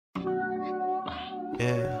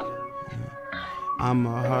Yeah, I'm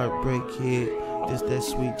a heartbreak kid. This that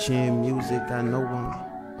sweet chin music. I know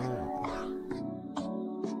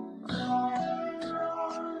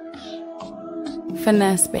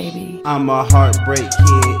Finesse, baby. I'm a heartbreak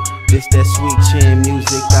kid. This that sweet chin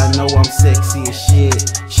music. I know I'm sexy as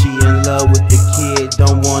shit. She in love with the kid,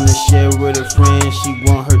 don't wanna share with her friends. She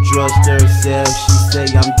want her drugs to herself. She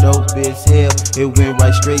say I'm dope as hell. It went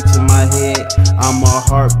right straight to my head. I'm a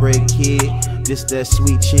heartbreak kid. This that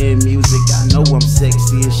sweet chin music. I know I'm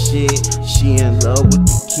sexy as shit. She in love with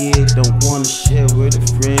the kid, don't wanna share with her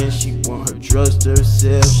friends. She want her drugs to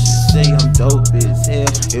herself. She say I'm dope as hell.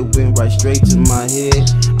 It went right straight to my head.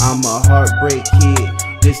 I'm a heartbreak kid.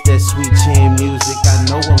 This that sweet chin music. I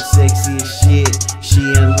know I'm sexy as shit. She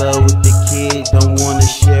in love with the kid, don't wanna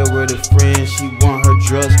share with her friends. She want her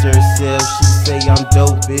drugs to herself. She say I'm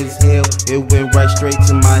dope as hell. It went right straight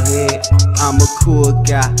to my head. I'm a cool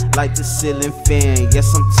guy, like the ceiling fan.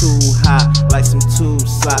 Yes, I'm too hot, like some tube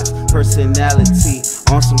socks. Personality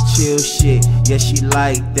on some chill shit. Yeah, she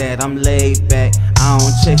like that. I'm laid back. I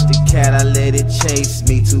don't chase the cat, I let it chase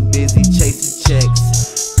me. Too busy chasing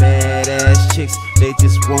checks. Badass chicks, they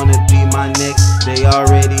just wanna be my next. They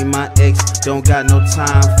already my ex, don't got no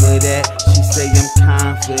time for that. She say I'm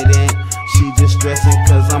confident, she just stressing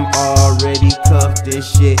cause I'm already cuffed and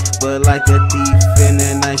shit. But like a thief in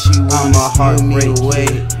the night, she want my heartbreak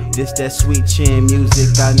away. This that sweet chin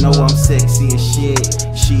music, I know I'm sexy as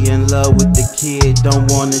shit. She in love with the kid,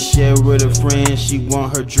 don't wanna share with her friends. She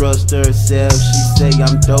want her drugs to herself. She say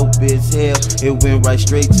I'm dope as hell. It went right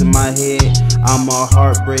straight to my head. I'm a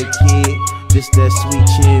heartbreak kid. This that sweet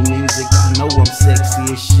chin music, I know I'm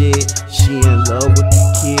sexy as shit. She in love with the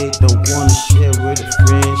kid, don't wanna share with her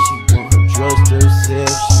friends. She want her drugs to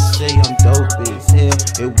herself. She say I'm dope as hell.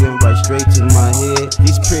 It went right straight to my head.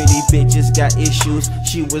 These pretty bitches got issues.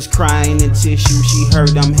 She was crying in tissue. She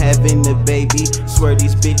heard I'm having a baby. Swear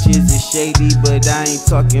these bitches is shady, but I ain't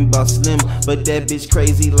talking about Slim. But that bitch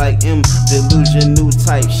crazy like M. Delusion, new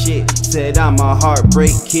type shit. Said I'm a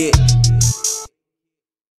heartbreak kid.